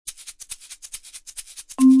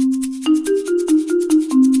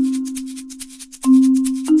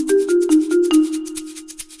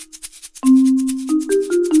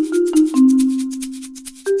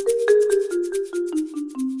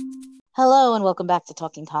and welcome back to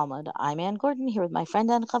Talking Talmud. I'm Ann Gordon here with my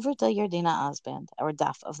friend and chavruta Yardina Osband. Our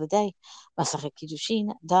daf of the day, Masachet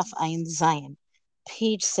Kiddushin, daf Ayin Zayin,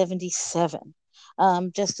 page 77.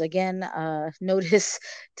 Just again, notice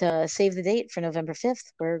to save the date for November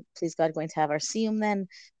 5th. We're, please God, going to have our siyum then.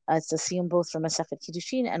 It's a siyum both for Masachet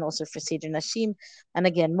Kiddushin and also for Seder Nashim. And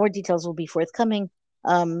again, more details will be forthcoming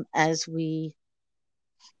as we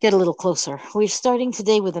get a little closer. We're starting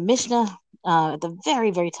today with a mishnah at the very,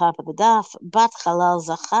 very top of the daf. Bat chalal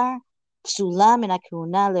zachar psula min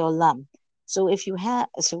hakehuna leolam. So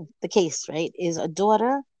the case, right, is a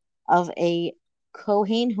daughter of a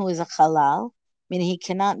kohen who is a chalal, meaning he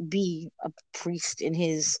cannot be a priest in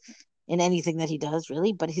anything that he does,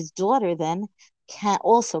 really, but his daughter then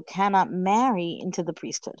cannot marry into the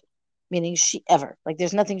priesthood, meaning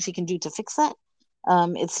there's nothing she can do to fix that.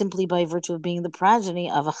 It's simply by virtue of being the progeny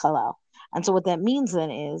of a chalal. And so what that means then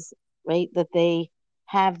is, right, that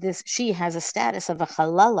she has a status of a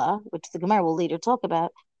chalala, which the Gemara will later talk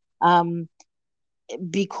about,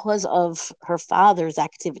 because of her father's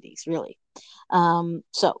activities, really.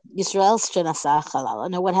 So Yisrael shenasa chalala.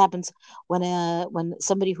 Now, what happens when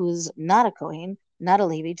somebody who's not a kohen, not a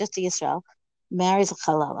Levi, just a Yisrael, marries a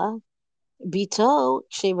chalala? Bito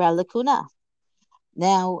sheira lakuna.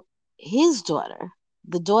 Now, his daughter,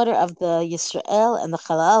 the daughter of the Yisrael and the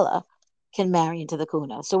chalala, can marry into the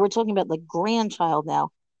kuna. So we're talking about the grandchild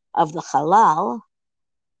now of the chalal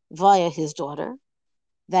via his daughter.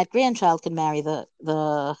 That grandchild can marry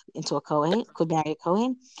into a kohen, could marry a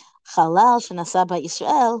kohen. Chalal shenasa ba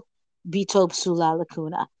Yisrael bito psula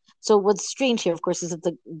lakuna. So what's strange here, of course, is that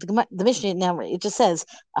the Mishnah now it just says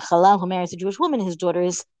a chalal who marries a Jewish woman, his daughter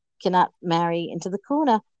cannot marry into the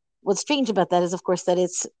kuna. What's strange about that is, of course, that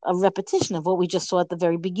it's a repetition of what we just saw at the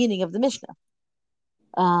very beginning of the Mishnah.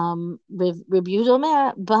 Rabbi Yehuda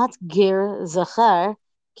Omer, bat ger zachar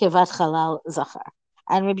kevat chalal zachar.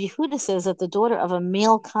 And Rabbi Yehuda says that the daughter of a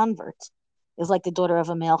male convert is like the daughter of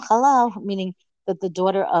a male chalal, meaning that the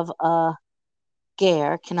daughter of a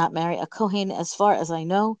ger cannot marry a kohen. As far as I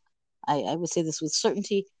know, I would say this with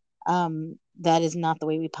certainty, that is not the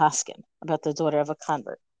way we paskin about the daughter of a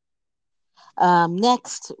convert.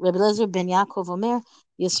 Next, Rabbi Lezer ben Yaakov Omer,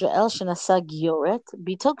 Yisrael shenasa gioret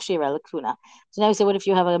bitok shira lakuna. So now we say, what if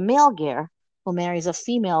you have a male ger who marries a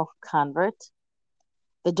female convert?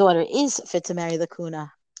 The daughter is fit to marry the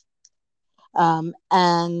kuna.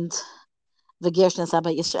 And the ger shenasa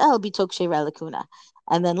ba Yisrael bitok shira lakuna.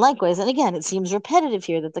 And then likewise, and again, it seems repetitive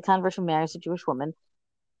here that the convert who marries a Jewish woman,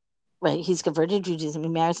 right, he's converted to Judaism, he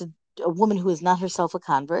marries a woman who is not herself a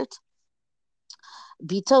convert.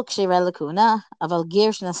 Bitok shira lakuna, aval ger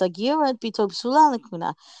shenasa gioret bitok psula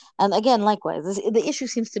lakuna. And again, likewise, the issue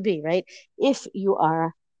seems to be, right, if you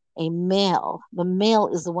are a male, the male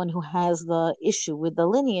is the one who has the issue with the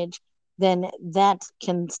lineage, then that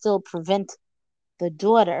can still prevent the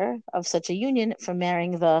daughter of such a union from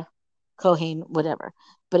marrying the kohen, whatever.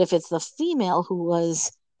 But if it's the female who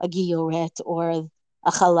was a gioret or a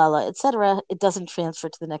chalala, etc., it doesn't transfer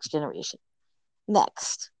to the next generation.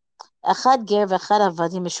 Next. So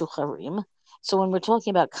when we're talking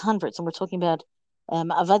about converts and we're talking about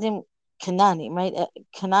avadim Cananim, right?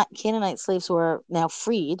 Canaanite slaves who are now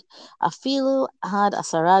freed. Afilu had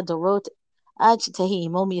asara dorot ad shetehi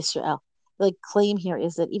imom Yisrael. The claim here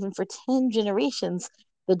is that even for 10 generations,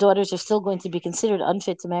 the daughters are still going to be considered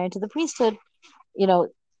unfit to marry into the priesthood. You know,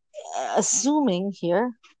 assuming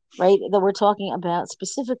here, right, that we're talking about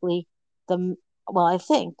specifically I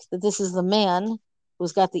think that this is the man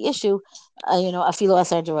who's got the issue, afilo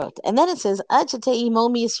asar dorot. And then it says, ad shetei imo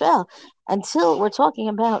Yisrael, until we're talking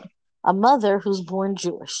about a mother who's born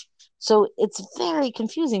Jewish. So it's very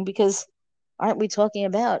confusing because aren't we talking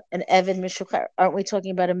about an Eved Mishukar? Aren't we talking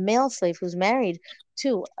about a male slave who's married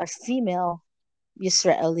to a female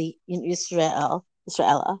Israelite,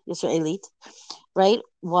 right?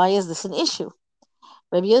 Why is this an issue?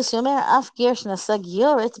 Rabbi Yossi Omer, af ger shenasa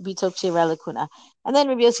gioret bitok shira lakuna. And then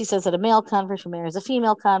Rabbi Yossi says that a male convert who marries a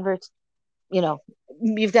female convert,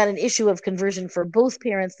 you've got an issue of conversion for both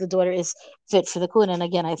parents. The daughter is fit for the kuna. And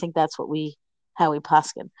again, I think that's how we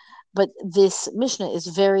paskin. But this Mishnah is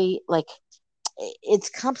very, it's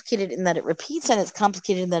complicated in that it repeats, and it's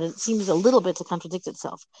complicated in that it seems a little bit to contradict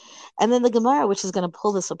itself. And then the Gemara, which is going to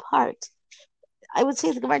pull this apart, I would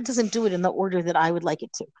say the Gemara doesn't do it in the order that I would like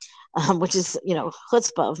it to, which is,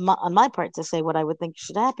 chutzpah on my part to say what I would think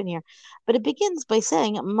should happen here. But it begins by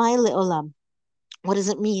saying, my le'olam. What does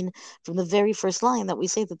it mean from the very first line that we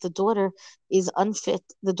say that the daughter is unfit,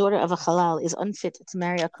 the daughter of a halal is unfit to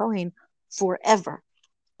marry a kohen forever?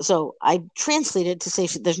 So I translated to say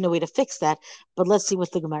there's no way to fix that, but let's see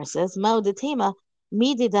what the Gemara says. Ma'odetema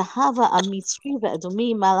Midi dahava amitzri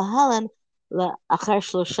ve'edomi malahalan la'achar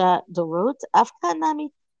shlosha dorot, afka nami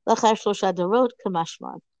la'achar shlosha dorot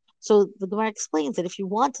kamashman. So the Gemara explains that if you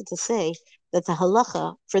wanted to say that the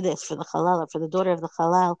halacha for this, for the chalala, for the daughter of the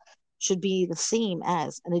chalal, should be the same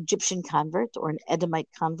as an Egyptian convert or an Edomite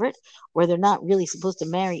convert, where they're not really supposed to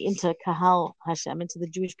marry into Kahal Hashem, into the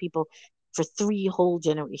Jewish people, for 3 whole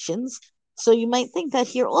generations. So you might think that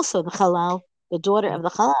here also the halal, the daughter of the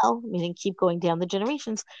halal, meaning keep going down the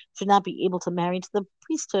generations, should not be able to marry into the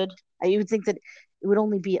priesthood. You would think that it would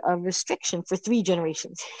only be a restriction for 3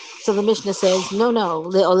 generations. So the Mishnah says, no,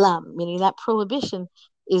 le'olam, meaning that prohibition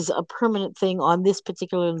is a permanent thing on this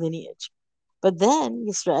particular lineage. But then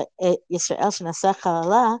Yisrael shenaseh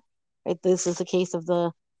chalala, right? This is the case of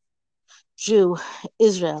the Jew,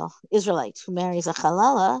 Israelite, who marries a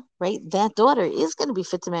chalala, right? That daughter is going to be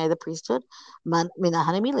fit to marry the priesthood.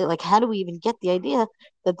 Like, how do we even get the idea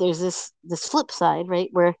that there's this flip side, right,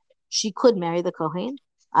 where she could marry the kohen?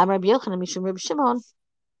 Amar Rabbi Yochanan mishum Rabbi Shimon,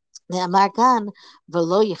 ne'amar kan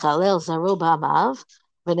v'lo yichalel zaro ba'amav,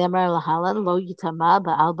 v'ne'amar lahalan lo yitama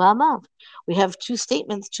ba'al ba'amav. We have 2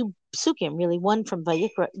 statements, 2 psukim, really, one from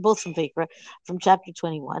Vayikra, both from Vayikra, from chapter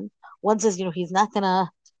 21. One says, he's not gonna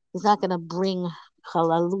bring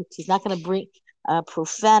chalalut. He's not gonna bring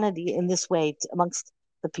profanity in this way amongst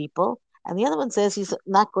the people. And the other one says he's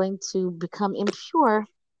not going to become impure,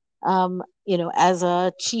 as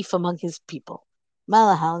a chief among his people. So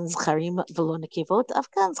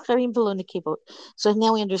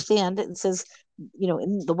now we understand it. It says,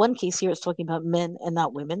 in the one case here, it's talking about men and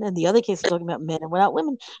not women, and the other case, it's talking about men and we're not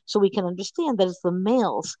women. So we can understand that it's the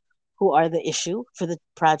males who are the issue for the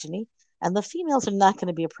progeny, and the females are not going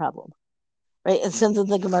to be a problem, right? And so then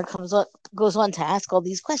the Gemara goes on to ask all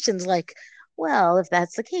these questions like, well, if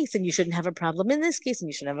that's the case, then you shouldn't have a problem in this case, and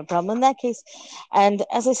you shouldn't have a problem in that case. And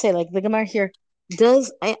as I say, like the Gemara here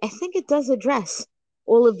I think it does address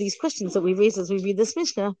all of these questions that we raise as we read this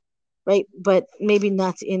Mishnah, right? But maybe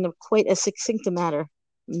not in quite as succinct a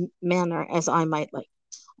manner as I might like.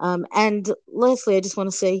 And lastly, I just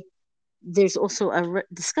want to say there's also a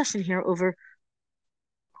discussion here over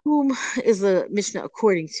whom is the Mishnah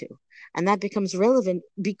according to? And that becomes relevant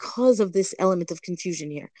because of this element of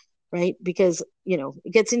confusion here, right? Because,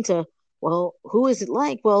 it gets into, well, who is it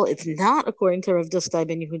like? Well, it's not according to Rav Dostai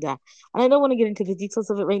ben Yehuda. And I don't want to get into the details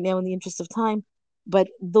of it right now in the interest of time, but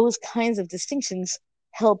those kinds of distinctions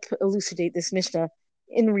help elucidate this Mishnah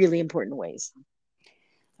in really important ways.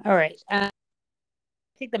 All right. I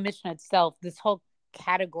think the Mishnah itself, this whole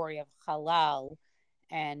category of halal,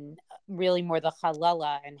 and really more the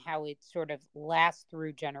halala and how it sort of lasts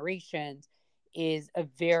through generations, is a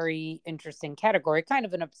very interesting category, kind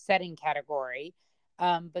of an upsetting category,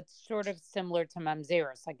 but sort of similar to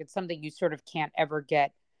mamzeros. Like, it's something you sort of can't ever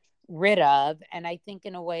get rid of. And I think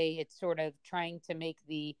in a way it's sort of trying to make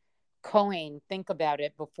the kohen think about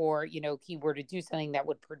it before, he were to do something that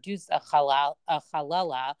would produce a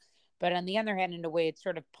halala. But on the other hand, in a way, it's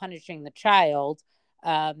sort of punishing the child.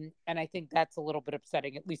 And I think that's a little bit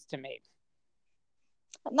upsetting, at least to me.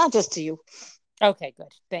 Not just to you. Okay,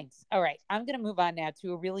 good. Thanks. All right. I'm going to move on now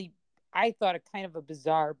to I thought, a kind of a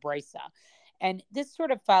bizarre brisa. And this sort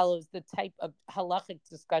of follows the type of halachic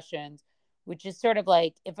discussions, which is sort of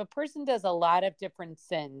like, if a person does a lot of different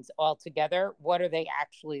sins all together, what are they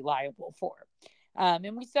actually liable for?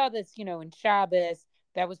 And we saw this, in Shabbos.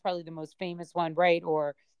 That was probably the most famous one, right?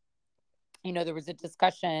 Or, there was a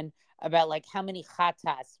discussion about like how many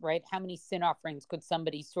chatas, right? How many sin offerings could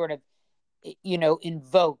somebody sort of,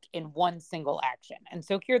 invoke in one single action? And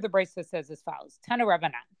so here the brisa says as follows: Tana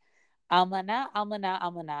Rabbanan, almana, almana,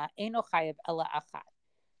 almana, eno chayev ela achat.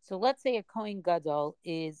 So let's say a kohen gadol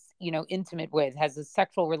is, intimate with, has a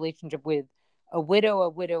sexual relationship with a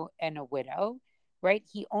widow, and a widow, right?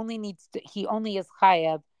 He only is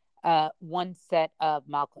chayev one set of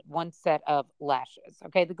malchut, one set of lashes.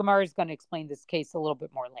 Okay, the Gemara is going to explain this case a little bit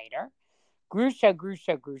more later. Grusha,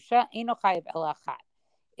 grusha, grusha, eno chayev ela achat.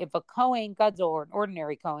 If a kohen gadol, or an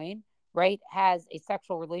ordinary kohen, right, has a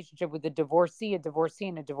sexual relationship with a divorcee,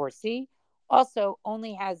 and a divorcee, also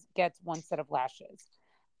only gets one set of lashes.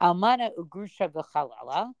 Almana ugrusha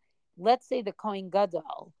v'chalala. Let's say the kohen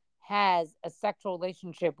gadol has a sexual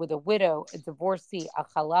relationship with a widow, a divorcee, a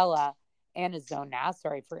chalala, and a zonah.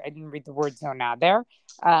 Sorry, I didn't read the word zonah there.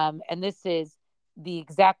 And this is the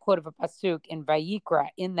exact quote of a pasuk in Vayikra,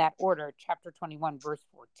 in that order, chapter 21, verse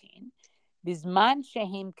 14. Bisman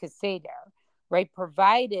shehem keseder, right?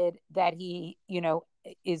 Provided that he,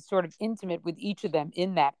 is sort of intimate with each of them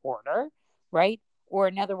in that order, right? Or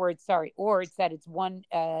in other words, it's that it's one,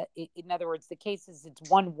 in other words, the case is it's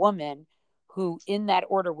one woman who in that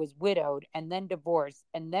order was widowed and then divorced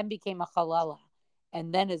and then became a chalala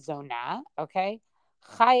and then a zonah, okay?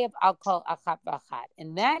 Chayev al kol achat v'achat.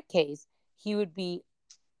 In that case, he would be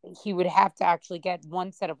he would have to actually get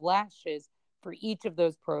one set of lashes for each of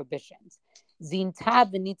those prohibitions.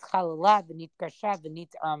 Zinta v'nit chalala v'nit kasha v'nit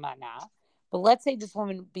armana. But let's say this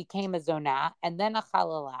woman became a zonah and then a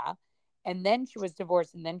chalala, and then she was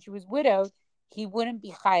divorced and then she was widowed. He wouldn't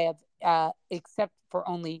be chayav except for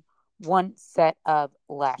only one set of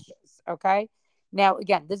lashes. Okay. Now,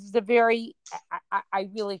 again, this is a very, I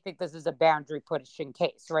really think this is a boundary pushing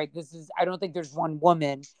case, right? I don't think there's one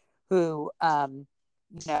woman who, you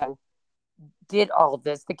know, did all of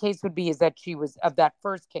this. The case would be is that she was of that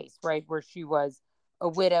first case, right, where she was a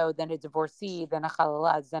widow, then a divorcee, then a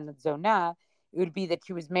chalalah, then a zonah. It would be that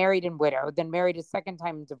she was married and widowed, then married a second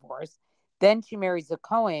time and divorced. Then she marries a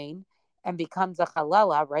kohen and becomes a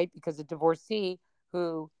chalala, right? Because a divorcee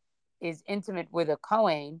who is intimate with a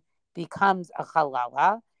kohen becomes a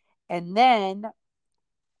chalala. And then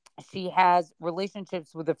she has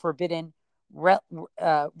relationships with a forbidden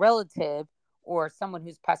relative or someone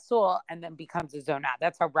who's pasul and then becomes a zonah.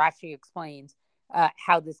 That's how Rashi explains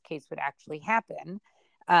how this case would actually happen.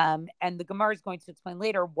 And the Gemara is going to explain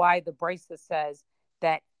later why the Brisa says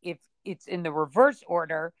that if it's in the reverse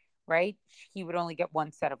order, right, he would only get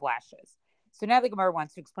one set of lashes. So now the Gemara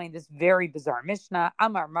wants to explain this very bizarre mishnah.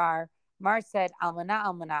 Amar Mar. Mar said, almana,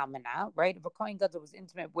 almana, almana, right? If a kohen gadol was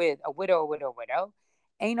intimate with a widow, widow,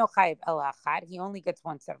 Eino chayiv ela achad. He only gets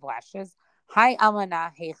one set of lashes. Hi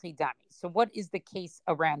almana hechidami. So what is the case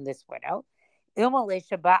around this widow? Ilma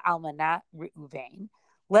leshaba almana Reuven.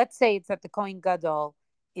 Let's say it's that the kohen gadol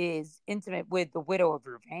is intimate with the widow of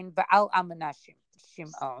Reuven, va'al almana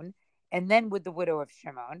Shimon, and then with the widow of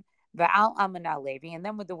Shimon, va'al almana Levi, and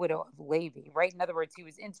then with the widow of Levi. Right. In other words, he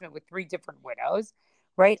was intimate with three different widows.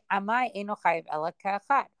 Right. Amai eino chayiv ela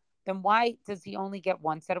ka'achad. Then why does he only get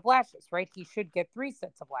one set of lashes, right? He should get three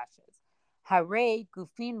sets of lashes. Hare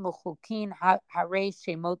gufin mechukin, hare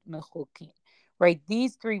shemot mechukin, right?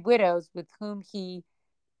 These three widows with whom he,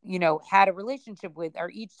 had a relationship with are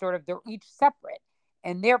each they're each separate.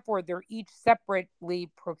 And therefore, they're each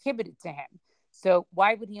separately prohibited to him. So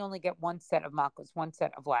why would he only get one set of makos, one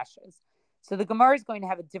set of lashes? So the Gemara is going to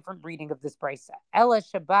have a different reading of this brisa. Ela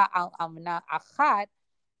shaba al amna achat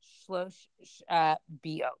shlosh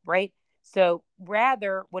bo, right? So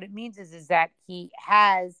rather, what it means is that he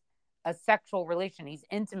has a sexual relation. He's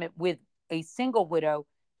intimate with a single widow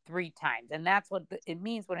three times, and that's what it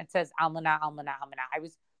means when it says almana, almana, almana. I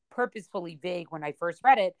was purposefully vague when I first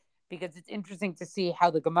read it because it's interesting to see how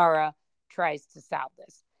the Gemara tries to solve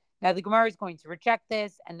this. Now the Gemara is going to reject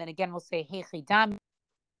this, and then again we'll say hechidam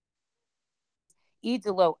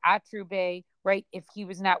idolo atrube, right? If he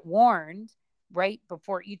was not warned, right,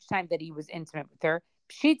 before each time that he was intimate with her,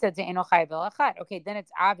 pshita de enochai velachat. Okay, then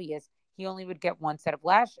it's obvious he only would get one set of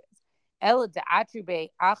lashes. Ela de atrube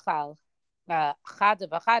achal chada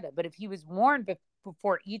v'chada. But if he was warned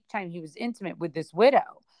before each time he was intimate with this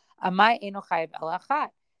widow, amai enochai velachat.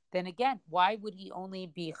 Then again, why would he only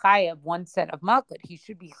be chayav one set of malkut? He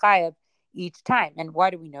should be chayav each time. And why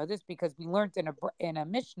do we know this? Because we learned in a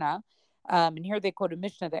mishnah. And here they quote a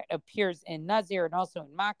mishnah that appears in Nazir and also in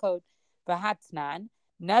Makot, Vahatznan,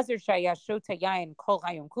 Nazir Shaya Shota Yain Kol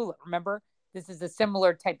Hayom Kula. Remember, this is a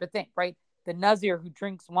similar type of thing, right? The Nazir who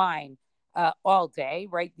drinks wine all day,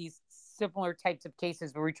 right? These similar types of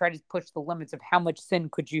cases where we try to push the limits of how much sin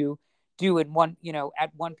could you do in one,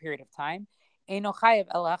 at one period of time. Eino Chayev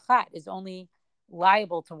El Achat is only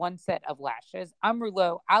liable to one set of lashes.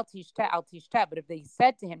 Amrulo al tishta, but if they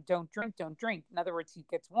said to him, don't drink, in other words, he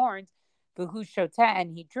gets warned, V'hu shota,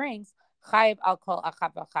 and he drinks, chayiv al kol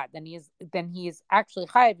achat v'achat. Then he is actually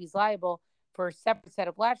chayiv. He's liable for a separate set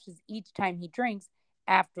of lashes each time he drinks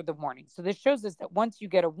after the warning. So this shows us that once you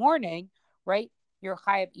get a warning, right, you're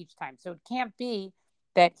chayiv each time. So it can't be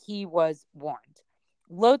that he was warned.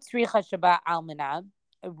 Lo tzricha shaba almana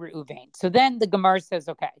Reuven. So then the Gemara says,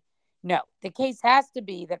 okay, no, the case has to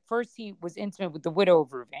be that first he was intimate with the widow of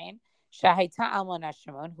Reuven, Shahaita almana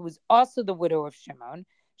Shimon, who was also the widow of Shimon,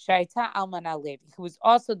 Shaita almana Levi, who was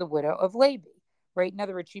also the widow of Levi, right? In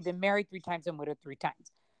other words, she'd been married three times and widowed three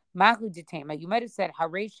times. Mahu detema, you might have said, Hare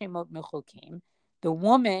Shemot Mechokim, the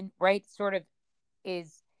woman, right, sort of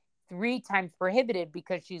is three times prohibited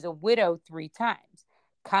because she's a widow three times.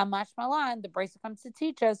 Kamash Malan, the Brisa comes to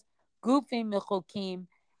teach us, Gufim Mechokim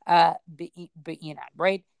Be'inan,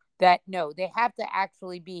 right? That no, they have to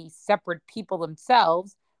actually be separate people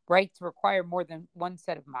themselves, right, to require more than one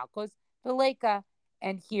set of malchus. Beleka,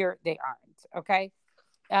 and here they aren't. Okay,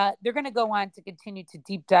 they're going to go on to continue to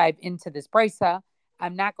deep dive into this brisa,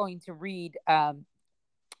 I'm not going to read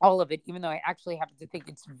all of it, even though I actually happen to think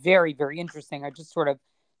it's very, very interesting. I just sort of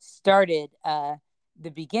started the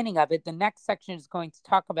beginning of it. The next section is going to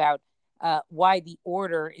talk about why the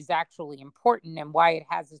order is actually important and why it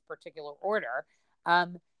has this particular order.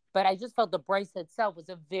 But I just felt the beraita itself was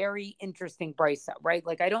a very interesting beraita, right?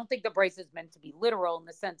 Like, I don't think the beraita is meant to be literal in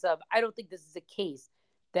the sense of, I don't think this is a case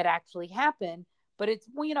that actually happened, but it's,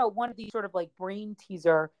 one of these sort of like brain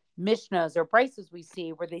teaser mishnahs or beraitas we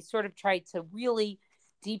see where they sort of try to really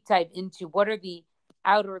deep dive into what are the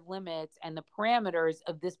outer limits and the parameters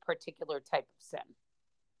of this particular type of sin.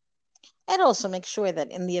 And also make sure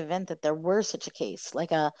that in the event that there were such a case,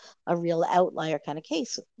 like a real outlier kind of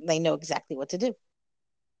case, they know exactly what to do.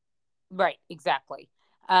 Right, exactly.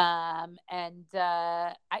 But I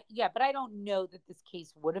don't know that this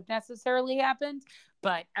case would have necessarily happened,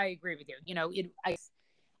 but I agree with you.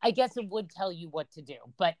 I guess it would tell you what to do,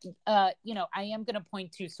 but I am going to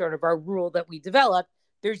point to sort of our rule that we developed.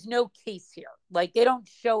 There's no case here. Like, they don't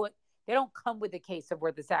show it. They don't come with a case of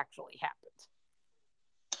where this actually happened.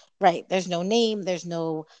 Right. There's no name. There's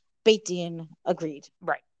no Beit Din. Agreed.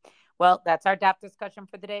 Right. Well, that's our DAP discussion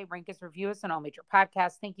for the day. Rank us, review us on all major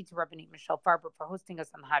podcasts. Thank you to Rabbanit Michelle Farber for hosting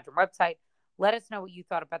us on the Hadron website. Let us know what you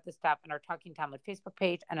thought about this DAP on our Talking Talmud Facebook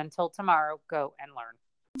page. And until tomorrow, go and learn.